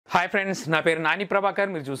Hi friends, నా పేరు నాని ప్రభాకర్.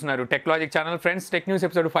 మీరు చూస్తున్నారు technologic channel. Friends, tech news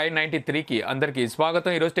episode 593కి అందరికీ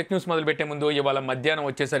స్వాగతం. ఈరోజు టెక్ న్యూస్ మొదలుపెట్టే ముందు ఇవాళ మధ్యాహ్నం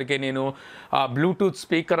వచ్చేసరికి నేను బ్లూటూత్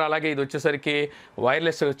స్పీకర్, అలాగే ఇది వచ్చేసరికి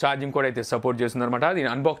వైర్లెస్ ఛార్జింగ్ కూడా అయితే సపోర్ట్ చేస్తుంది అనమాట.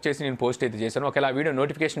 దీన్ని అన్బాక్స్ చేసి నేను పోస్ట్ అయితే చేశాను. ఒకవేళ ఆ వీడియో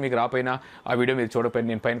నోటిఫికేషన్ మీకు రాపోయినా ఆ వీడియో మీరు చూడకపోయినా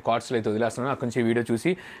నేను పైన కార్డ్స్లో అయితే వదిలేస్తున్నాను. అక్కడి నుంచి వీడియో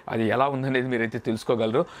చూసి అది ఎలా ఉందనేది మీరైతే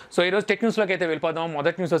తెలుసుకోగలరు. సో ఈరోజు టెక్ న్యూస్లోకి అయితే వెళ్ళిపోదాం.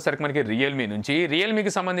 మొదటి న్యూస్ వచ్చేసరికి మనకి రియల్మీ నుంచి.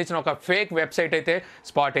 రియల్మీకి సంబంధించిన ఒక ఫేక్ వెబ్సైట్ అయితే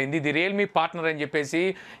స్పాట్ అయింది. ఇది రియల్మీ పార్ట్నర్ అని చెప్పేసి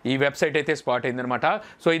ఈ వెబ్సైట్ అయితే స్పాట్ అయిందనమాట.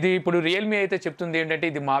 సో ఇది ఇప్పుడు రియల్మీ అయితే చెప్తుంది ఏంటంటే,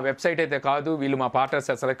 ఇది మా వెబ్సైట్ అయితే కాదు, వీళ్ళు మా పార్ట్నర్స్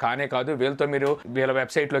అసలు కానే కాదు, వీళ్ళతో మీరు వీళ్ళ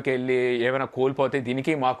వెబ్సైట్లోకి వెళ్ళి ఏమైనా కోల్పోతే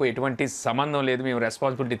దీనికి మాకు ఎటువంటి సంబంధం లేదు, మేము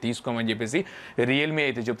రెస్పాన్సిబిలిటీ తీసుకోమని చెప్పేసి రియల్మీ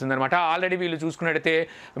అయితే చెప్తుందనమాట. ఆల్రెడీ వీళ్ళు చూసుకున్నట్టయితే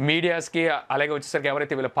మీడియాస్కి, అలాగే వచ్చేసరికి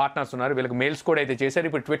ఎవరైతే వీళ్ళ పార్ట్నర్స్ ఉన్నారో వీళ్ళకి మెయిల్స్ కూడా అయితే చేశారు.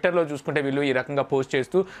 ఇప్పుడు ట్విట్టర్లో చూసుకుంటే వీళ్ళు ఈ రకంగా పోస్ట్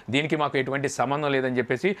చేస్తూ దీనికి మాకు ఎటువంటి సంబంధం లేదని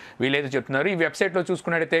చెప్పేసి వీళ్ళైతే చెప్తున్నారు. ఈ వెబ్సైట్లో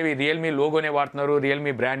చూసుకున్నట్టయితే రియల్మీ లోగోనే వాడుతున్నారు,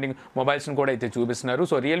 రియల్మీ బ్రాండింగ్ మొబైల్స్ని కూడా అయితే చూపిస్తున్నారు.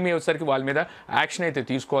 సో రియల్మీ వచ్చేసరికి వాళ్ళ మీద యాక్షన్ అయితే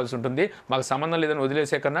తీసుకోవాల్సి ఉంటుంది. మాకు సంబంధం లేదని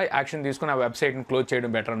వదిలేసే కన్నా యాక్షన్ తీసుకుని ఆ వెబ్సైట్ని క్లోజ్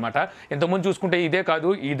చేయడం బెటర్ అనమాట. ఇంతకుముందు చూసుకుంటే ఇదే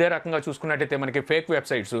కాదు, ఇదే రకంగా చూసుకున్నట్టయితే మనకి ఫేక్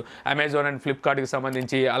వెబ్సైట్స్ అమెజాన్ అండ్ ఫ్లిప్కార్ట్కి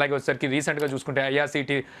సంబంధించి, అలాగే వచ్చేసరికి రీసెంట్గా చూసుకుంటే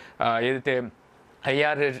ఐఆర్సిటీ ఏదైతే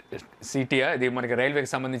ఐఆర్సిటీ ఇది మనకి రైల్వేకి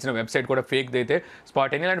సంబంధించిన వెబ్సైట్ కూడా ఫేక్ అయితే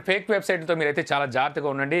స్పాట్ అయింది. ఇలాంటి ఫేక్ వెబ్సైట్తో మీరైతే చాలా జాగ్రత్తగా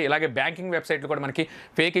ఉండండి. ఇలాగే బ్యాంకింగ్ వెబ్సైట్లు కూడా మనకి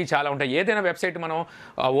ఫేక్ చాలా ఉంటాయి. ఏదైనా వెబ్సైట్ మనం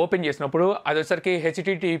ఓపెన్ చేసినప్పుడు అది వచ్చరికి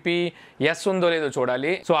HTTPS ఉందో లేదో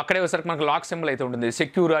చూడాలి. సో అక్కడే వచ్చరికి మనకు లాక్ సింబల్ అయితే ఉంటుంది.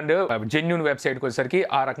 సెక్యూర్ అండ్ జెన్యూన్ వెబ్సైట్కి వచ్చరికి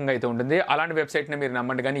ఆ రకంగా అయితే ఉంటుంది. అలాంటి వెబ్సైట్ని మీరు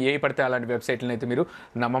నమ్మండి, కానీ ఏ పడితే అలాంటి వెబ్సైట్లను అయితే మీరు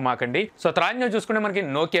నమ్మమాకండి. సో త్రాన్యం చూసుకుంటే మనకి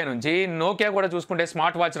నోకియా నుంచి. నోకియా కూడా చూసుకుంటే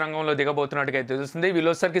స్మార్ట్ వాచ్ రంగంలో దిగబోతున్నట్టుగా అయితే తెలుస్తుంది.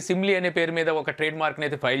 వీళ్ళు వచ్చరికి సిమ్లీ అనే పేరు మీద ఒక ట్రేడ్ మార్క్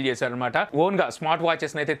అయితే ఫైల్ చేశారనమాట. ఓన్ గా స్మార్ట్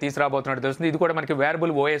వాచెస్ అయితే తీసుకురాబోతున్నట్టు తెలుస్తుంది. ఇది కూడా మనకి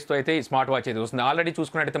వేరబుల్ ఓఎస్ తో అయితే ఈ స్మార్ట్ వాచ్ అయితే వస్తుంది. ఆల్రెడీ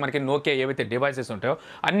చూసుకున్నట్టయితే మనకి నోకియా ఏవైతే డివైసెస్ ఉంటాయో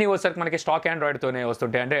అన్ని వచ్చరికి మనకి స్టాక్ ఆండ్రాయిడ్ తోనే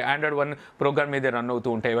వస్తుంటాయి. అంటే ఆండ్రాయిడ్ 1 ప్రోగ్రామ్ మీద రన్ అవుతూ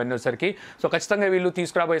ఉంటాయి ఇవన్నీ వచ్చరికి. సో ఖచ్చితంగా వీళ్ళు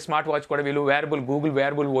తీసుకురాబోయే స్మార్ట్ వాచ్ కూడా వీళ్ళు గూగుల్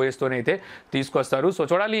వేరబుల్ ఓఎస్ తోనే అయితే తీసుకొస్తారు. సో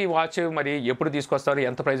చూడాలి ఈ వాచ్ మరి ఎప్పుడు తీసుకొస్తారు,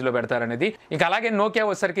 ఎంత ప్రైస్ లో పెడతారు అనేది. ఇంకా అలాగే నోకియా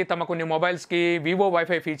వచ్చరికి తమ కొన్ని మొబైల్స్ కి వివో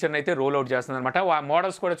వైఫై ఫీచర్ అయితే రోల్ అవుట్ చేస్తుంది అనమాట. ఆ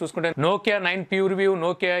మోడల్స్ కూడా చూసుకుంటే Nokia 9 pure view,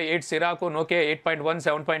 Nokia 8 సిరాకో, Nokia 8.1,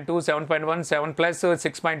 7.2, 7.1, 7 plus,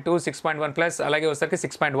 6.2, 6.1 plus, అలాగే వచ్చరికి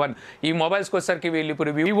 6.1. ఈ మొబైల్స్కి వచ్చరికి వీళ్ళు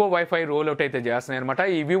ఇప్పుడు వివో వైఫై రోల్ అవుట్ అయితే చేస్తున్నాయి అనమాట.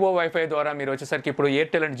 ఈ వివో వైఫై ద్వారా మీరు వచ్చేసరికి ఇప్పుడు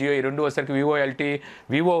ఎయిర్టెల్ అండ్ జియో ఈ రెండు వచ్చరికి Vivo LT,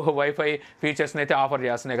 Vivo wifi features అయితే ఆఫర్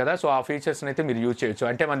చేస్తున్నాయి కదా. సో ఆ ఫీచర్స్ అయితే మీరు యూజ్ చేయొచ్చు.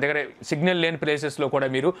 అంటే మన దగ్గర సిగ్నల్ లేని ప్లేసెస్లో కూడా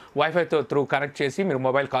మీరు వైఫైతో త్రూ కనెక్ట్ చేసి మీరు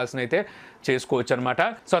మొబైల్ కాల్స్ అయితే చేసుకోవచ్చు అనమాట.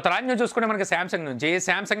 సో తర్వాత చూసుకుంటే మనకి సామ్సంగ్ నుంచి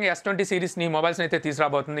సామ్సంగ్ S20 సిరీస్ ని మొబైల్స్ అయితే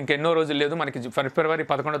తీసుకురాబోతుంది. ఇంకెన్నో రోజులు లేదు, మనకి ఫిబ్రవరి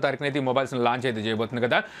 11వ తారీఖున అయితే ఈ మొబైల్స్ లాంచ్ అయితే చేయబోతుంది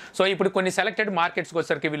కదా. సో ఇప్పుడు కొన్ని సెలెక్టెడ్ మార్కెట్స్కి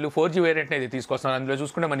వచ్చరికి వీళ్ళు 4G వేరియంట్ అయితే తీసుకొస్తున్నారు. అందులో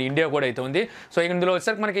చూసుకుంటే మన ఇండియా కూడా అయితే ఉంది. సో ఇందులో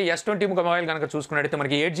వచ్చరికి మనకి S20 మొబైల్ కనుక చూసుకున్నట్టయితే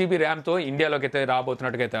మనకి 8GB ర్యామ్తో ఇండియాలోకి అయితే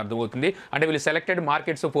రాబోతున్నట్టుగా అయితే అర్థమవుతుంది. అంటే వీళ్ళు సెలెక్టెడ్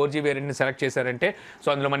మార్కెట్స్ 4G వేరియంట్ని సెలెక్ట్ చేశారంటే సో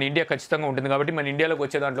అందులో మన ఇండియా ఖచ్చితంగా ఉంటుంది. కాబట్టి మన ఇండియాలోకి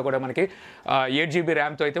వచ్చే దాంట్లో కూడా మనకి 8GB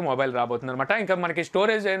ర్యామ్తో అయితే మొబైల్ రాబోతుంది అనమాట. ఇంకా మనకి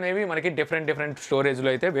స్టోరేజ్ అనేవి మనకి డిఫరెంట్ స్టోరేజ్లో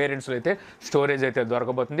అయితే వేరియంట్స్లో అయితే స్టోరేజ్ అయితే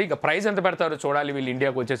దొరకబోతుంది. ఇక ప్రైస్ ఎంత పెడతారో చూడాలి వీళ్ళు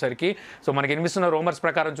ఇండియాకి వచ్చేసరికి. సో మనకి వినిపిస్తున్న రూమర్స్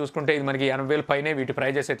ప్రకారం చూసుకుంటే ఇది మనకి 80,000 పైనే వీటి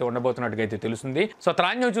ప్రైజెస్ అయితే ఉండబోతున్నట్టుగా అయితే తెలుస్తుంది. సో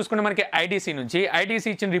త్రాన్యం చూసుకుంటే మనకి ఐడీసీ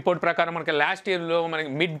ఇచ్చిన రిపోర్ట్ ప్రకారం మనకి లాస్ట్ ఇయర్లో మనకి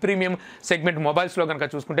మిడ్ ప్రీమియం సెగ్మెంట్ మొబైల్స్లో కనుక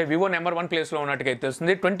చూసుకుంటే వివో నెంబర్ 1 ప్లేస్లో ఉన్నట్టుగా అయితే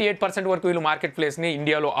తెలుస్తుంది. 28% వరకు వీళ్ళు మార్కెట్ ప్లేస్ని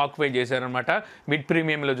ఇండియాలో ఆక్యుపై చేశారనమాట. మిడ్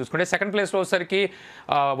ప్రీమియంలో చూసుకుంటే సెకండ్ ప్లేస్లో వచ్చేసరికి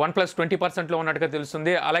OnePlus 20%లో ఉన్నట్టుగా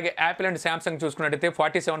తెలుస్తుంది. అలాగే యాపిల్ అండ్ సామ్సంగ్ చూసుకున్నట్టయితే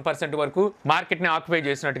 47% వరకు మార్కెట్ని ఆక్యుపై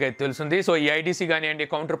చేసినట్టుగా అయితే తెలుస్తుంది. సో ఈ ఐడీసీ కానివ్వండి,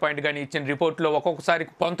 కౌంటర్ పాయింట్ కానీ ఇచ్చిన రిపోర్ట్లో ఒక్కొక్కసారి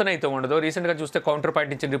పొంతనైతే ఉండదు. రీసెంట్గా చూస్తే కౌంటర్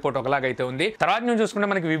పాయింట్ ఇచ్చిన రిపోర్ట్ ఒకలాగైతే ఉంది. తర్వాత నుంచి చూసుకుంటే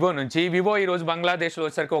మనకి వివో ఈ రోజు బంగ్లాదేశ్లో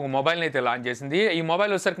వచ్చరికి ఒక మొబైల్ అయితే లాంచ్ చేసింది. ఈ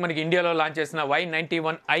మొబైల్ వచ్చరికి మనకి ఇండియాలో లాంచ్ చేసిన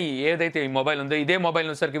Y91i ఏదైతే ఈ మొబైల్ ఉందో ఇదే మొబైల్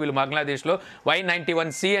వచ్చరికి వీళ్ళు బంగ్లాదేశ్లో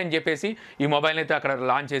Y91C అని చెప్పేసి ఈ మొబైల్ అయితే అక్కడ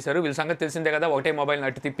లాంచ్ చేశారు. వీళ్ళ సంగతి తెలిసిందే కదా, ఒకటే మొబైల్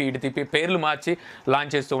అటు తిప్పి ఇటు తిప్పి పేర్లు మార్చి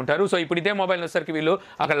లాంచ్ చేస్తూ ఉంటారు. సో ఇప్పుడు ఇదే మొబైల్ వచ్చరికి వీళ్ళు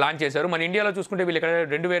అక్కడ లాంచ్ చేశారు. మన ఇండియాలో చూసుకుంటే వీళ్ళు ఇక్కడ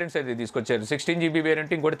 2 వేరియంట్స్ అయితే తీసుకొచ్చారు. 16GB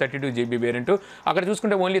వేరియంట్, ఇంకోటి 32GB వేరియంట్. అక్కడ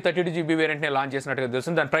చూసుకుంటే ఓన్లీ 32GB వేరియంట్నే లాంచ్ చేసినట్టుగా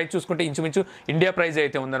తెలుస్తుంది. దాని ప్రైస్ చూసుకుంటే ఇంచుమించు ఇండియా ప్రైస్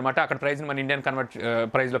అయితే ఉందన్నమాట. అక్కడ ప్రైస్ మన ఇండియన్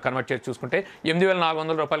ప్రైస్లో కన్వర్ట్ చేసి చూసుకుంటే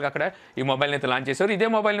 8,400 రూపాయలకి అక్కడ ఈ మొబైల్ని అయితే లాంచ్ చేశారు. ఇదే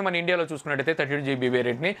మొబైల్ని మన ఇండియాలో చూసుకున్నట్టయితే 32GB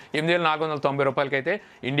వేరియంట్ని 8,490 రూపాయలకి అయితే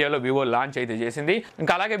ఇండియాలో వివో లాంచ్ అయితే చేసింది.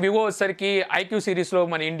 ఇంకా అలాగే వివో వచ్చేసరికి iQoo సిరీస్లో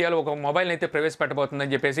మన ఇండియాలో ఒక మొబైల్ని అయితే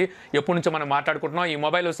ప్రవేశపెట్టబోతుందని చెప్పేసి ఎప్పటి నుంచో మనం మాట్లాడుకుంటున్నాం. ఈ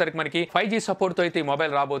మొబైల్ వచ్చేసరికి మనకి 5G సపోర్ట్తో అయితే ఈ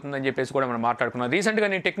మొబైల్ రాబోతుందని చెప్పేసి కూడా మనం మాట్లాడుకున్నాం. రీసెంట్గా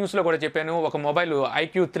నేను టెక్ న్యూస్లో కూడా చెప్పాను, ఒక మొబైల్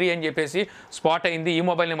iQoo 3 అని చెప్పేసి స్పాట్ అయింది. ఈ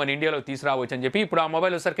మొబైల్ని మన ఇండియాలో తీసుకురావచ్చు అని చెప్పి. ఇప్పుడు ఆ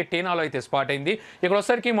మొబైల్ వచ్చేసరికి టీనాలో అయితే స్పాట్ అయింది. ఇక్కడ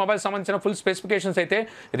వచ్చేసరికి మొబైల్ సంబంధించిన ఫుల్ ఫుల్ స్పెసిఫికేషన్స్ అయితే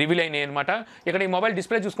రివీల్ అయినాయి అనమాట. ఇక్కడ ఈ మొబైల్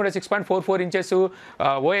డిస్ప్లే చూసుకుంటే 6.44 inches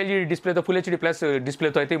OLED డిస్ప్లేతో full HD plus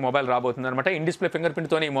డిస్ప్లేతో అయితే ఈ మొబైల్ రాబోతుంది అనమాట. ఇన్ డిస్ప్లే ఫింగర్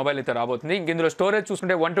ప్రింట్తో ఈ మొబైల్ అయితే రాబోతుంది. ఇందులో స్టోరేజ్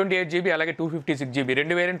చూసుకుంటే 128GB అలాగే 256GB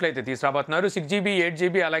రెండు వేరియంట్లు అయితే తీసుకురాబోతున్నారు. 6GB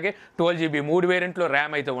 8GB అలాగే 12GB మూడు వేరియంట్లో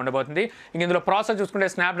ర్యామ్ అయితే ఉండబోతుంది. ఇందులో ప్రాసెసర్ చూసుకుంటే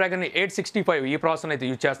స్నాప్డ్రాగన్ 865 ఈ ప్రాసెసర్ అయితే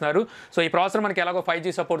యూజ్ చేస్తున్నారు. సో ఈ ప్రాసెసర్ మనకి ఎలాగో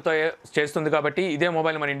 5G సపోర్ట్తో చేస్తుంది కాబట్టి ఇదే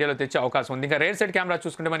మొబైల్ మన ఇండియాలో తెచ్చే అవకాశం ఉంది. ఇంకా రేర్ సైడ్ కెమెరా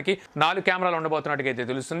చూసుకుంటే మనకి 4 కెమెరాలు ఉండబోతున్నట్టుగా అయితే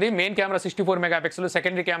తెలుస్తుంది. Main camera 64 megapixel,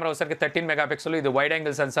 secondary camera వచ్చేసరికి 13 మెగాపిక్సెల్, ఇది wide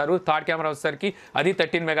angle censor. Third camera వచ్చేసరికి అది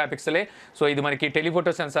 13 మెగాపిక్సెలే. సో ఇది మనకి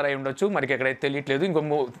టెలిఫోటో సెన్సార్ అయి ఉండొచ్చు, మనకి ఎక్కడైతే తెలియట్లేదు. ఇంకో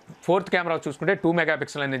ఫోర్త్ కెమెరా చూసుకుంటే 2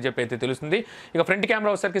 మెగాపిక్సెల్ అని చెప్పి అయితే తెలుస్తుంది. ఇక ఫ్రంట్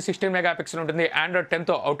కెమెరా వచ్చేసరికి 16 మెగాపిక్సెల్ ఉంటుంది. ఆండ్రాయిడ్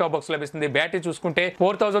 10తో అవుట్ ఆఫ్ బాక్స్ లభిస్తుంది. బ్యాటరీ చూసుకుంటే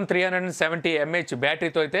 4370 mAh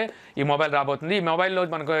బ్యాటరీతో అయితే ఈ మొబైల్ రాబోతుంది. ఈ మొబైల్లో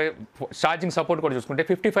మనకు ఛార్జింగ్ సపోర్ట్ కూడా చూసుకుంటే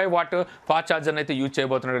 55 వాట్ ఫాస్ట్ ఛార్జర్ అయితే యూజ్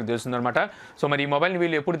చేయబోతున్నట్టు తెలుస్తుంది అనమాట. సో మరి ఈ మొబైల్ని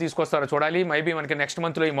వీళ్ళు ఎప్పుడు తీసుకొస్తారో చూడాలి. మేబీ మనకి నెక్స్ట్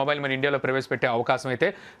మంత్లో ఈ మొబైల్ మన ఇండియాలో ప్రవేశపెట్టే అవకాశం అయితే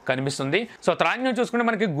కనిపిస్తుంది. సో త్రాన్యం చూసుకుంటే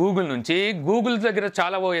మనకి గూగుల్ దగ్గర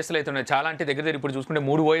చాలా ఓఎస్లు అయితే ఉన్నాయి. చాలా అంటే దగ్గర ఇప్పుడు చూసుకుంటే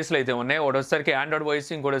 3 ఓఎస్లు అయితే ఉన్నాయి. ఒకటి వచ్చేసరికి ఆండ్రాయిడ్ ఓఎస్,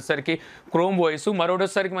 ఇంకోటి వచ్చేసరికి క్రోమ్ ఓఎస్, మరొకటి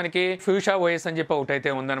వచ్చేసరికి మనకి ఫ్యూషా ఓఎస్ అని చెప్పి ఒకటి అయితే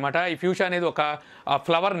ఉందన్నమాట. ఈ ఫ్యూషా అనేది ఒక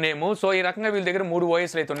ఫ్లవర్ నేమ్. సో ఈ రకంగా వీళ్ళ దగ్గర 3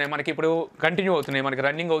 ఓఎస్లు అయితే ఉన్నాయి. మనకి ఇప్పుడు కంటిన్యూ అవుతున్నాయి, మనకి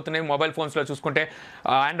రన్నింగ్ అవుతున్నాయి. మొబైల్ ఫోన్స్లో చూసుకుంటే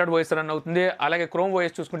ఆండ్రాయిడ్ ఓఎస్ రన్ అవుతుంది. అలాగే క్రోమ్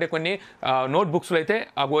ఓఎస్ చూసుకుంటే కొన్ని నోట్బుక్స్లో అయితే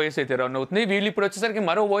ఆ ఓఎస్ అయితే రన్ అవుతుంది. వీళ్ళు ఇప్పుడు వచ్చేసరికి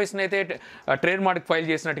మరో ఓఎస్ని అయితే ట్రేడ్ మార్క్ ఫైల్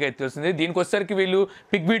చేసినట్టుగా అయితే తెలుస్తుంది. దీనికి వచ్చేసరికి వీళ్ళు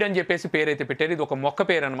పిగ్వీడ్ అని చెప్పేసి పేరు అయితే పెట్టారు. ఇది ఒక మొక్క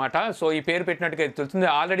పేరు అనమాట. సో ఈ పేరు పెట్టినట్టుగా అయితే తెలుస్తుంది.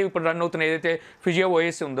 ఆల్రెడీ ఇప్పుడు రన్ అవుతున్న ఏదైతే ఫిజియో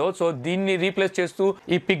ఓఎస్ ఉందో, సో దీన్ని రీప్లేస్ చేస్తూ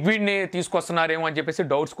ఈ పిగ్వీడ్ని తీసుకొస్తున్నారేమో అని చెప్పేసి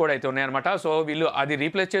డౌట్స్ కూడా అయితే ఉన్నాయన్నమాట. సో వీళ్ళు అది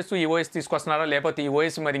రీప్లేస్ చేస్తూ ఈ ఓఎస్ తీసుకొస్తున్నారా, లేకపోతే ఈ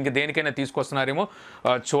ఓఎస్ మరి ఇంక దేనికైనా తీసుకొస్తున్నారేమో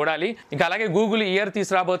చూడాలి. ఇంకా అలాగే గూగుల్ ఇయర్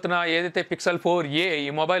తీసుకురాబోతున్న ఏదైతే పిక్సెల్ 4a ఈ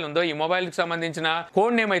మొబైల్ ఉందో, ఈ మొబైల్కి సంబంధించిన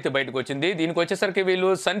కోడ్ నేమ్ అయితే బయటకు వచ్చింది. దీనికి వచ్చేసరికి వీళ్ళు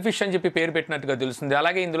సన్ఫిష్ అని చెప్పి పేరు పెట్టినట్టుగా తెలుస్తుంది.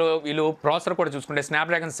 అలాగే ఇందులో వీళ్ళు ప్రాసెసర్ కూడా చూసుకుంటే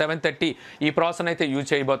స్నాప్డ్రాగన్ 730 ఈ ప్రాసెసర్ అయితే యూజ్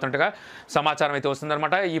చేయబోతున్నట్టుగా సమాచారం అయితే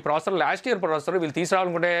వస్తుందన్నమాట. ఈ ప్రాసెసర్ లాస్ట్ ఇయర్ ప్రాసెసర్ వీళ్ళు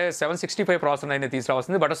తీసుకురావాలనుకుంటే 765 ప్రాసెసర్ అయితే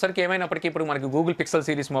తీసుకురావాల్సింది. బట్ ఒకసారికి ఏమైనప్పటికీ ఇప్పుడు మనకి గూగుల్ పిక్సెల్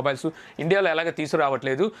సిరీస్ మొబైల్స్ ఇండియాలో ఎలాగ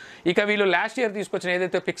తీసుకురావట్లేదు. ఇక వీళ్ళు లాస్ట్ ఇయర్ తీసుకొచ్చిన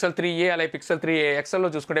ఏదైతే పిక్సెల్ 3a అలాగే పిక్సెల్ 3a XL లో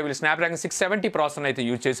చూసుకుంటే వీళ్ళు స్నాప్డ్రాగన్ 670 ప్రాసెసర్ అయితే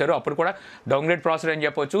యూజ్ చేశారు. అప్పుడు కూడా డౌన్గ్రేడ్ ప్రాసెసర్ అని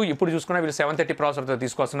చెప్పొచ్చు. ఇప్పుడు చూసుకున్నా వీళ్ళు 730 ప్రాసెసర్తో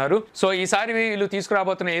తీసుకొస్తున్నారు. సో ఈసారి వీళ్ళు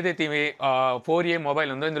తీసుకురాబోతున్న ఏదైతే 4a మొబైల్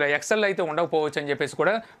ఉందో ఇందులో XL అయితే ఉండకపోవచ్చు అని చెప్పేసి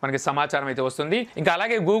కూడా మనకి సమాచారం అయితే వస్తుంది. ఇంకా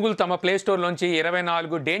అలాగే గూగుల్ తమ ప్లే స్టోర్ నుంచి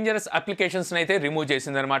 24 డేంజరస్ అప్లికేషన్స్ అయితే రిమూవ్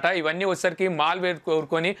చేసిందనమాట. ఇవన్నీ వచ్చేసరికి మాల్వేర్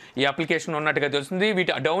కోరుకొని ఈ అప్లికేషన్ ఉన్నట్టుగా తెలుస్తుంది.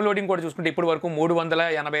 వీటి డౌన్లోడింగ్ కూడా చూసుకుంటే ఇప్పటి వరకు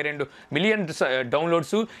 382 మిలియన్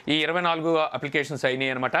డౌన్లోడ్స్ ఈ 24 అప్లికేషన్స్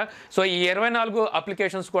అయినాయి అనమాట. సో ఈ 24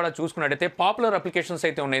 అప్లికేషన్స్ కూడా చూసుకున్నట్టయితే పాపులర్ అప్లికేషన్స్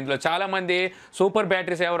అయితే ఉన్నాయి. ఇందులో చాలా మంది సూపర్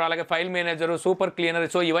బ్యాటరీ సేవర్, అలాగే file manager, super cleaner,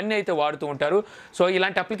 so ఇవన్నీ అయితే వాడుతూ ఉంటారు. సో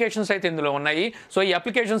ఇలాంటి అప్లికేషన్స్ అయితే ఇందులో ఉన్నాయి. సో ఈ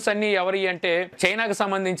అప్లికేషన్స్ అన్ని ఎవరి అంటే చైనాకు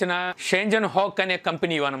సంబంధించిన షెంజన్ హాక్ అనే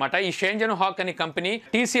కంపెనీ అనమాట. ఈ షెంజన్ హాక్ అనే కంపెనీ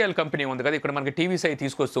TCL కంపెనీ ఉంది కదా, ఇక్కడ మనకి టీవీస్ అయితే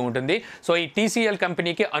తీసుకొస్తూ ఉంటుంది. సో ఈ TCL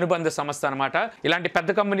కంపెనీకి అనుబంధ సంస్థ అనమాట. ఇలాంటి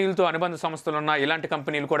పెద్ద కంపెనీలతో అనుబంధ సంస్థలు ఉన్న ఇలాంటి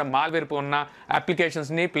కంపెనీలు కూడా మాల్వేర్ ఉన్న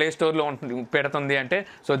అప్లికేషన్స్ ని ప్లే స్టోర్ లో పెడుతుంది అంటే,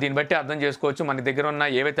 సో దీన్ని బట్టి అర్థం చేసుకోవచ్చు మన దగ్గర ఉన్న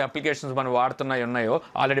ఏవైతే అప్లికేషన్స్ మనం ఉన్నాయో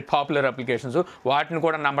ఆల్రెడీ పాపులర్ అప్లికేషన్స్, వాటిని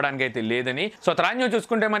కూడా నమ్మడానికి అయితే లేదని. సో త్రాన్యం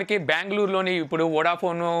చూసుకుంటే మనకి బెంగళూరులోని ఇప్పుడు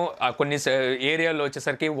వోడాఫోన్ కొన్ని ఏరియాల్లో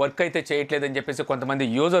వచ్చేసరికి వర్క్ అయితే చేయట్లేదని చెప్పేసి కొంతమంది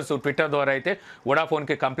యూజర్స్ ట్విట్టర్ ద్వారా అయితే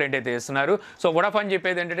వోడాఫోన్కి కంప్లైంట్ అయితే ఇస్తున్నారు. సో వోడాఫోన్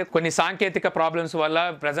చెప్పేది ఏంటంటే కొన్ని సాంకేతిక ప్రాబ్లమ్స్ వల్ల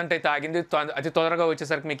ప్రజెంట్ అయితే ఆగింది, అతి త్వరగా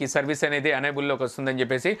వచ్చేసరికి మీకు ఈ సర్వీస్ అనేది ఎనేబుల్లోకి వస్తుందని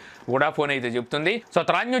చెప్పేసి వోడాఫోన్ అయితే చెప్తుంది. సో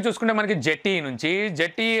త్రాన్యం చూసుకుంటే మనకి జెట్టి నుంచి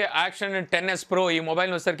యాక్షన్ 10s Pro ఈ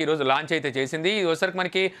మొబైల్ వచ్చేసరికి ఈరోజు లాంచ్ అయితే చేసింది. ఇది వచ్చేసరికి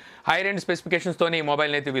మనకి హై రేంజ్ స్పెసిఫికేషన్స్తో ఈ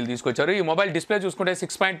మొబైల్ అయితే వీళ్ళు తీసుకొచ్చారు. ఈ మొబైల్ డిస్ప్లే చూసుకుంటే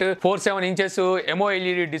 6.47 inches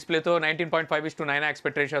MOLED డిస్ప్లేతో 19.5:9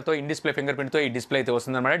 aspect రేషియోతో in display finger ప్రింట్తో ఈ డిస్ప్లే అయితే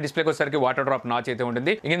వస్తుంది అనమాట. డిస్ప్లేకి వచ్చేసరికి వాటర్ డ్రాప్ నాచ్ అయితే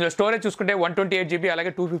ఉంటుంది. ఇందులో స్టోరేజ్ చూసుకుంటే 128GB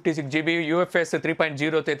అలాగే 256GB UFS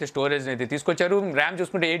 3.0 అయితే స్టోరేజ్ అయితే తీసుకొచ్చారు. ర్యామ్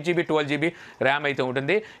చూసుకుంటే 8GB 12GB ర్యామ్ అయితే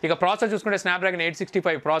ఉంటుంది. ఇక ప్రాసెసర్ చూసుకుంటే స్నాప్డ్రాగన్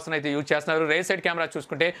 865 ప్రాసెసర్ అయితే యూజ్ చేస్తున్నారు. రేర్ సైడ్ కెమెరా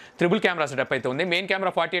చూసుకుంటే ట్రిపుల్ కెమెరా సెటప్ అయితే ఉంది. Main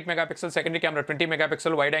camera 48 megapixel, secondary camera 20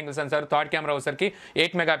 megapixel, wide angle censor, third camera వచ్చేసరికి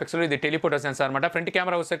 8 మెగాపిక్సెల్, ఇది టెలిఫోటో సెన్సార్ అనమాట. ఫ్రంట్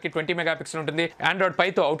కెమెరా వచ్చేసరికి 20 మెగాపిక్సెల్ ఉంటుంది. ఆండ్రాయిడ్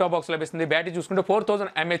 5తో అవుట్ ఆఫ్ బాక్స్ లభిస్తుంది. బ్యాటరీ చూసుకుంటే 4000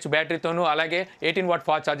 mAh బ్యాటరీతోను అలాగే 18 వాట్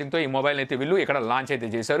ఫాస్ట్ ఛార్జింగ్తో ఈ మొబైల్ అయితే వీళ్ళు ఇక్కడ లాంచ్ అయితే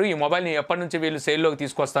చేశారు. ఈ మొబైల్ని ఎప్పటి నుంచి వీళ్ళు సేల్లోకి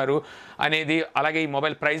తీసుకొస్తారు అనేది, అలాగే ఈ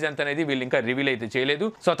మొబైల్ ప్రైస్ ఎంత అనేది వీళ్ళు ఇంకా రివీల్ అయితే చేయలేదు.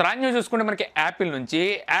 సో త్రాన్యం చూసుకుంటే మనకి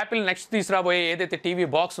యాపిల్ నెక్స్ట్ తీసుకురాబోయే ఏదైతే టీవీ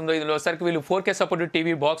బాక్స్ ఉందో ఇందులో వచ్చరికి వీళ్ళు 4K సపోర్ట్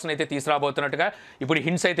టీవీ బాక్స్ అయితే తీసుకురాబోతున్నట్టుగా ఇప్పుడు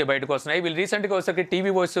హింట్స్ అయితే బయటకు వస్తున్నాయి. వీళ్ళు రీసెంట్గా వచ్చరికి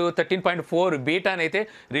టీవీ వాయిస్ 13.4 బీటాని అయితే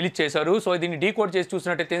రిలీజ్ చేశారు. సో దీన్ని డీకోడ్ చేసి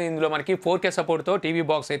చూసినట్టయితే ఇందులో మనకి 4K సపోర్ట్తో టీవీ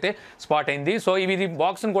బాక్స్ అయితే స్పాట్ అయింది. సో ఇది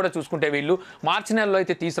బాక్స్ని కూడా చూసుకుంటే వీళ్ళు మార్చి నెలలో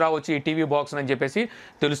అయితే తీసుకురావచ్చు ఈ టీవీ బాక్స్ అని చెప్పేసి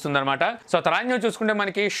తెలుస్తుందన్నమాట. సో త్రాన్యం చూసుకుంటే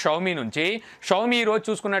మనకి షామీ ఈ రోజు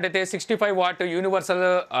చూసుకున్నట్టయితే 65 వాట్ యూనివర్సల్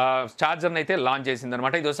యూనివర్సల్ ఛార్జర్ని అయితే లాంచ్ చేసింది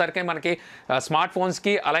అనమాట. ఇది వచ్చేసరికి మనకి స్మార్ట్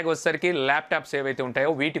ఫోన్స్కి అలాగే వచ్చేసరికి ల్యాప్టాప్స్ ఏవైతే ఉంటాయో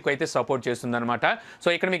వీటికి అయితే సపోర్ట్ చేస్తుంది అనమాట. సో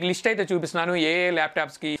ఇక్కడ మీకు లిస్ట్ అయితే చూపిస్తున్నాను ఏ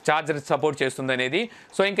ల్యాప్టాప్స్కి ఛార్జర్ సపోర్ట్ చేస్తుంది అనేది.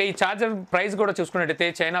 సో ఇంకా ఈ ఛార్జర్ ప్రైస్ కూడా చూసుకున్నట్టయితే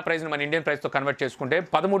చైనా ప్రైస్ మన ఇండియన్ ప్రైస్తో కన్వర్ట్ చేసుకుంటే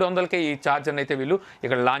 1300కే ఈ ఛార్జర్ని అయితే వీళ్ళు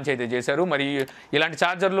ఇక్కడ లాంచ్ అయితే చేశారు. మరి ఇలాంటి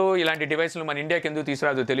ఛార్జర్లు ఇలాంటి డివైస్లు మన ఇండియాకి ఎందుకు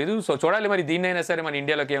తీసుకురాదో తెలియదు. సో చూడాలి మరి దీన్నైనా సరే మన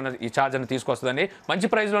ఇండియాలోకి ఏమైనా ఈ ఛార్జర్ని తీసుకొస్తుందని. మంచి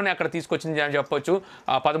ప్రైస్లోనే అక్కడ తీసుకొచ్చింది అని చెప్పొచ్చు.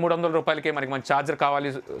 1300 రూపాయలకి మనకి మంచి ఛార్జర్ కావాలి,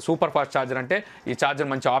 సూపర్ ఫాస్ట్ ఛార్జర్ అంటే ఈ ఛార్జర్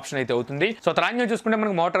మంచి ఆప్షన్ అయితే అవుతుంది. సో తర్వాత చూసుకుంటే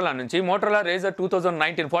మనకి మోటరోలా నుంచి మోటరోలా రేజర్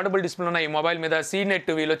 2019 ఫోల్డబుల్ డిస్ప్లే ఉన్న ఈ మొబైల్ మీద సీనెట్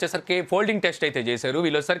వీళ్ళు వచ్చేసరికి ఫోల్డింగ్ టెస్ట్ అయితే చేశారు.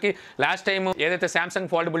 వీళ్ళు వచ్చేసరికి లాస్ట్ టైం ఏదైతే సామ్సంగ్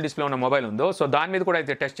ఫోల్డబుల్ డిస్ప్లే ఉన్న మొబైల్ ఉందో సో దాని మీద కూడా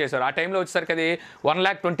అయితే టెస్ట్ చేశారు. ఆ టైంలో వచ్చేసరికి అది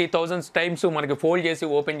 1,20,000 టైమ్స్ మనకి ఫోల్డ్ చేసి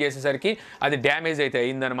ఓపెన్ చేసేసరికి అది డ్యామేజ్ అయితే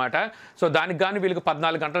అయిందనమాట. సో దానికి గాను వీళ్ళకి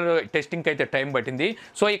 14 గంటలు టెస్టింగ్ అయితే టైం పట్టింది.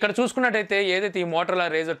 సో ఇక్కడ చూసుకున్నట్టయితే ఏదైతే ఈ మోటరోలా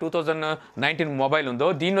రేజర్ 2019 మొబైల్ ఉందో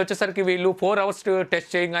దీన్ని వచ్చేసరికి వీళ్ళు 4 అవర్స్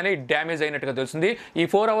టెస్ట్ చేయగానే డ్యామేజ్ అయినట్టుగా తెలుస్తుంది. ఈ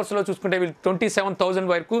 4 అవర్స్లో చూసుకుంటే వీళ్ళు 27,000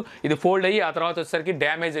 వరకు ఇది ఫోల్డ్ అయ్యి ఆ తర్వాత వచ్చేసరికి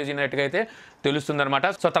డ్యామేజ్ అయినట్టుగా అయితే తెలుస్తుంది అనమాట.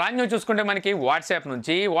 సో తర్వాత చూసుకుంటే మనకి వాట్సాప్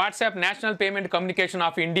నుంచి WhatsApp national payment communication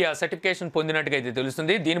of India certification పొందినట్టుగా అయితే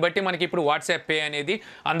తెలుస్తుంది. దీన్ని బట్టి మనకి ఇప్పుడు వాట్సాప్ పే అనేది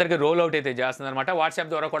అందరికీ రోల్ అవుట్ అయితే చేస్తుంది అనమాట. వాట్సాప్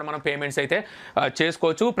ద్వారా కూడా మనం పేమెంట్స్ అయితే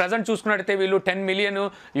చేసుకోవచ్చు. ప్రజెంట్ చూసుకున్నట్టయితే వీళ్ళు 10 మిలియన్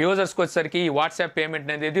యూజర్స్కి వచ్చేసరికి ఈ వాట్సాప్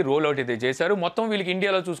పేమెంట్ అనేది రోల్ అవుట్ అయితే చేశారు. మొత్తం వీళ్ళకి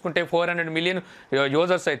ఇండియాలో చూసుకుంటే 400 మిలియన్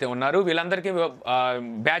యూజర్స్ అయితే ఉన్నారు. వీళ్ళందరికీ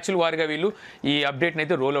బ్యాచ్ల వారిగా వీళ్ళు ఈ అప్డేట్ని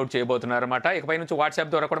అయితే రోల్ అవుట్ చేయబోతున్నారు అనమాట. ఇకపై నుంచి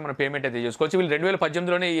వాట్సాప్ ద్వారా కూడా మనం పేమెంట్ అయితే చేసుకోవచ్చు. వీళ్ళు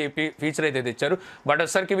 2018లోనే ఈ ఫీచర్ అయితే తెచ్చారు. బట్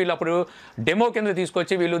వచ్చేసరికి వీళ్ళు అప్పుడు డెమో కింద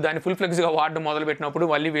తీసుకొచ్చి వీళ్ళు దాన్ని ఫుల్ ఫ్లెక్స్గా వాడడం మొదలు పెట్టినప్పుడు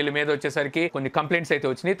మళ్ళీ వీళ్ళ మీద వచ్చేసరికి కొన్ని కంప్లైంట్స్ అయితే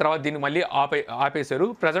వచ్చినాయి. తర్వాత దీన్ని మళ్ళీ ఆపేశారు.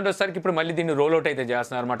 ప్రజెంట్ వచ్చేసరికి ఇప్పుడు మళ్ళీ దీన్ని రోల్ అవుట్ అయితే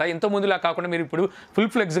చేస్తున్నారు అనమాట. ఇంత ముందులా కాకుండా మీరు ఇప్పుడు ఫుల్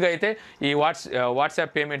ఫ్లెక్స్గా అయితే ఈ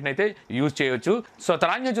వాట్సాప్ పేమెంట్ని అయితే యూజ్ చేయొచ్చు. సో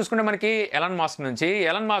తర్వాత చూసుకుంటే మనకి ఎలాన్ మాస్క్ నుంచి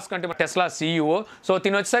ఎలాన్ మాస్క్ అంటే టెస్లా CEO. సో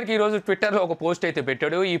తిని వచ్చేసరికి ఈరోజు ట్విట్టర్లో ఒక పోస్ట్ అయితే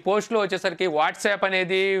పెట్టాడు. ఈ పోస్ట్లో వచ్చేసరికి వాట్సాప్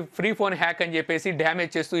అనేది ఫ్రీ ఫోన్ హ్యాక్ అని చెప్పేసి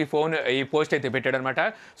డ్యామేజ్ చేస్తూ ఈ పోస్ట్ అయితే పెట్టాడు అనమాట.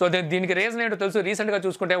 సో దీనికి రీజన్ ఏంటో తెలుసు. రీసెంట్గా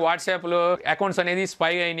చూసుకుంటే వాట్సాప్లో అకౌంట్స్ అనేది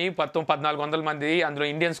స్పై అయినాయి. 1400 మంది, అందులో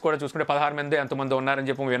ఇండియన్స్ కూడా చూసుకుంటే 16 మంది ఎంతమంది ఉన్నారని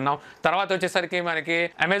చెప్పి విన్నాం. తర్వాత వచ్చేసరికి మనకి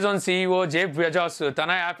అమెజాన్ CEO జెఫ్ బెజోస్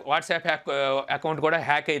తన వాట్సాప్ అకౌంట్ కూడా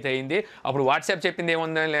హ్యాక్ అయితే అయింది. అప్పుడు వాట్సాప్ చెప్పింది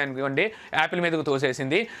ఏముందని అనుకోండి యాపిల్ మీదకు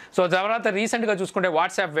తోసేసింది. సో తర్వాత రీసెంట్గా చూసుకుంటే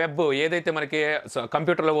వాట్సాప్ వెబ్ ఏదైతే మనకి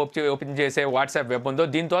కంప్యూటర్లో ఓపెన్ చేసే వాట్సాప్ వెబ్ ఉందో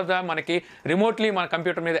దీంతో మనకి రిమోట్లీ మన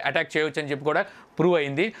కంప్యూటర్ మీద అటాక్ చేయవచ్చు అని చెప్పి కూడా ప్రూవ్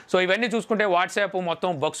అయింది. సో ఇవన్నీ చూసుకుంటే వాట్సాప్ మొత్తం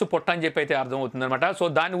బగ్స్ పొట్ట అని చెప్పి అయితే అర్థమవుతుంది అనమాట. సో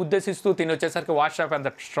దాన్ని ఉద్దేశిస్తూ తిని వచ్చేసరికి వాట్సాప్ అంత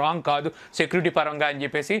స్ట్రాంగ్ కాదు సెక్యూరిటీ పరంగా అని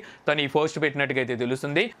చెప్పేసి తను ఈ పోస్ట్ పెట్టినట్టుగా అయితే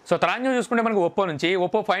తెలుస్తుంది. సో తర్వాత చూసుకుంటే మనకి ఒప్పో నుంచి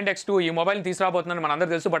ఒప్పో Find X2 ఈ మొబైల్ని తీసుకురాబోతుందని మన అందరూ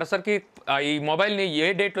తెలుసు. బట్ అసలుకి ఈ మొబైల్ని ఏ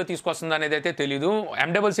డేట్లో తీసుకొస్తుంది అనేది అయితే తెలియదు.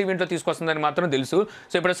 MCC ఈవెంట్లో తీసుకొస్తుందని మాత్రం తెలుసు.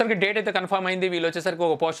 సో ఇప్పుడు వచ్చేసరికి డేట్ అయితే కన్ఫర్మ్ అయింది. వీళ్ళు వచ్చేసరికి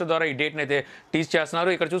ఒక పోస్టర్ ద్వారా ఈ డేట్ని అయితే టీచ్ చేస్తున్నారు.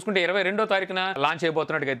 ఇక్కడ చూసుకుంటే 22వ తారీఖున లాంచ్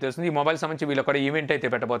అయిపోతున్నట్టుగా అయితే తెలుస్తుంది. ఈ మొబైల్ సంబంధించి వీళ్ళు ఒక ఈవెంట్ అయితే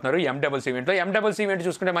పెట్టబోతున్నారు MCC ఈవెంట్లో. MCC ఈవెంట్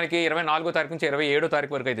చూసుకుంటే మనకి 24వ తారీఖు నుంచి 27వ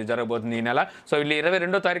తారీఖు వరకు అయితే జరగబోతుంది ఈ నెల. సో వీళ్ళు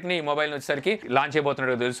 22వ తారీఖుని ఈ మొబైల్ వచ్చేసరికి లాంచ్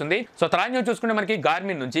అయిపోతున్నట్టుగా తెలుస్తుంది. సో తర్వాత చూసుకుంటే మనకి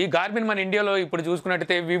గార్మిన్ మన ఇండియాలో ఇప్పుడు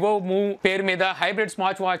చూసుకున్నట్టయితే వివో మూవ్ పేరు మీద హైబ్రిడ్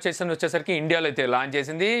స్మార్ట్ వాచెస్ అని వచ్చేసరికి ఇండియాలో అయితే లాంచ్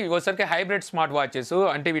చేసింది. వచ్చేసరికి హైబ్రిడ్ స్మార్ట్ వాచెస్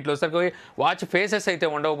అంటే వీటిలో వచ్చేసరికి వాచ్ ఫేసెస్ అయితే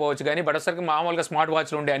ఉండకపోవచ్చు కానీ బట్ వచ్చేసరికి మామూలుగా స్మార్ట్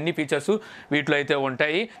వాచ్లో ఉండే అన్ని ఫీచర్స్ వీటిలో అయితే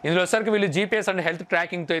ఉంటాయి. ఇందులో వచ్చేసరికి వీళ్ళు GPS అండ్ హెల్త్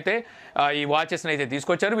ట్రాకింగ్తో అయితే ఈ వాచెస్ని అయితే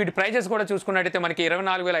తీసుకొచ్చారు. వీటి ప్రైజెస్ కూడా చూసుకున్నట్టయితే మనకి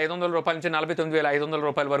 24,500 రూపాయల నుంచి 49,500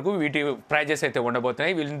 రూపాయల వరకు వీటి ప్రైజెస్ అయితే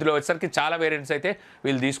ఉండబోతున్నాయి. వీళ్ళు ఇందులో వచ్చేసరికి చాలా వేరియంట్స్ అయితే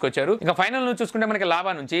వీళ్ళు తీసుకొచ్చారు. ఇంకా ఫైనల్ నుంచి చూసుకుంటే మనకి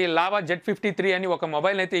లావా Z53 అని ఒక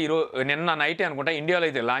మొబైల్ అయితే నిన్న నైట్ అనుకుంటా ఇండియాలో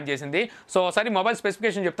అయితే లాంచ్ చేసింది. సో ఒకసారి మొబైల్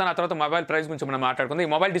స్పెసిఫికేషన్ చెప్తాను, ఆ తర్వాత మొబైల్ ప్రైస్ గురించి మనం మాట్లాడుకుందాం. ఈ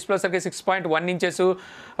మొబైల్ డిస్ప్లే సరికి 6.1 ఇంచెస్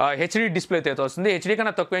HD డిస్ప్లే అయితే వస్తుంది. HD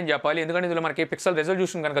కన్నా తక్కువ ఏం చెప్పాలి, ఎందుకంటే ఇందులో మనకి పిక్సెల్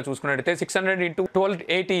రెజల్యూషన్ కనుక చూసుకున్నట్టయితే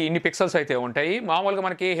 600x1280 ఇన్ని పిక్సెల్స్ అయితే ఉంటాయి. మామూలుగా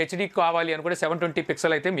మనకి HD కావాలి అనుకుంటే 720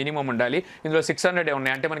 పిక్సెల్ అయితే మినిమం ఉండాలి. ఇందులో 600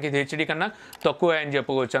 ఉన్నాయి, అంటే మనకి HD కన్నా తక్కువ అని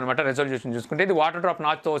చెప్పుకోవచ్చు అనమాట. రెజల్యూషన్ చూసుకుంటే ఇది వాటర్ డ్రాప్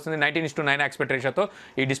నాచ్తో వస్తుంది. 19:9 ఆస్పెక్ట్ రేషియోతో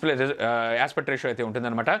ఈ డిస్ప్లే ఆస్పెక్ట్ రేషియో అయితే ఉంటుంది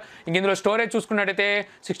అనమాట. ఇంక ఇందులో స్టోరేజ్ చూసుకున్నట్టయితే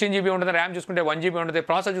 16 GB ఉంటుంది, ర్యామ్ చూసుకుంటే 1 GB ఉంటుంది.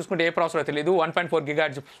 ప్రాసెసర్ చూసుకుంటే ఏ ప్రాసెసర్ తెలియదు, 1.4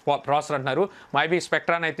 GHz ప్రాసెసర్ అంటున్నారు. మైబీ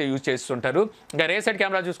స్పెక్ట్రాన్ అయితే యూజ్ చేస్తుంటారు. ఇంకా రే సైడ్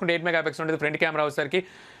కెమెరా చూసుకుంటే 8 మెగాపిక్సెల్ ఉంటుంది, ఫ్రంట్ కెమెరా వచ్చేసరికి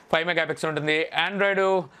 5 మెగాపిక్సెల్ ఉంటుంది. ఆండ్రాయిడ్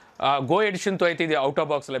గో ఎడిషన్తో అయితే ఇది అవుట్ ఆఫ్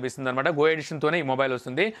బాక్స్ లభిస్తుంది అనమాట. గో ఎడిషన్తోనే ఈ మొబైల్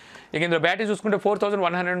వస్తుంది. ఇక ఇందులో బ్యాటరీ చూసుకుంటే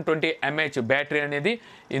 4120 mAh బ్యాటరీ అనేది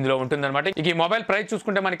ఇందులో ఉంటుందన్నమాట. ఇక ఈ మొబైల్ ప్రైస్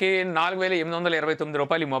చూసుకుంటే మనకి 4,829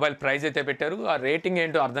 రూపాయలు ఈ మొబైల్ ప్రైస్ అయితే పెట్టారు. ఆ రేటింగ్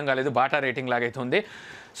ఏంటో అర్థం కాలేదు, బాటా రేటింగ్ లాగైతే ఉంది.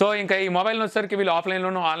 సో ఇంకా ఈ మొబైల్ వచ్చేసరికి వీళ్ళు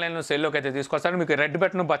ఆఫ్లైన్లోనూ ఆన్లైన్లో సెల్లోకి అయితే తీసుకొస్తారు. మీకు red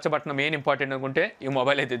button బచ్చ button main important అనుకుంటే ఈ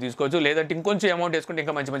మొబైల్ అయితే తీసుకోవచ్చు. లేదంటే ఇంకొంచెం అమౌంట్ వేసుకుంటే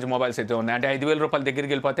ఇంకా మంచి మంచి మొబైల్స్ అయితే ఉన్నాయి. అంటే 5,000 రూపాయల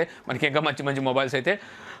దగ్గరికి వెళ్ళిపోతే మనకి ఇంకా మంచి మంచి మొబైల్స్ అయితే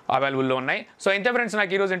అవైలబుల్లో ఉన్నాయి. సో ఇంతే ఫ్రెండ్స్,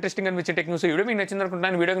 నాకు ఈరోజు ఇంట్రెస్ట్ ఇంట్రెస్టింగ్ అనిపించే టెక్ న్యూస్ వీడియో మీకు నచ్చింది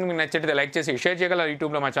అనుకుంటున్నాను. వీడియో మీకు నచ్చితే లైక్ చేసి షేర్ చేయగలరు.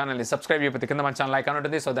 యూట్యూబ్లో మా ఛానల్ని సబ్స్క్రైబ్ చేయకపోతే కింద మా ఛానల్ ఐకాన్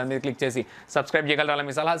ఉంటుంది. సో దాని మీద క్లిక్ చేసి సబ్స్క్రైబ్ చేయగలరు. అలా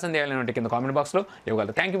మీ సలహా సందేహాలు కింద కామెంట్ బాక్స్లో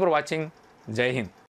ఇవ్వగలరు. Thank you for watching. జై హింద్.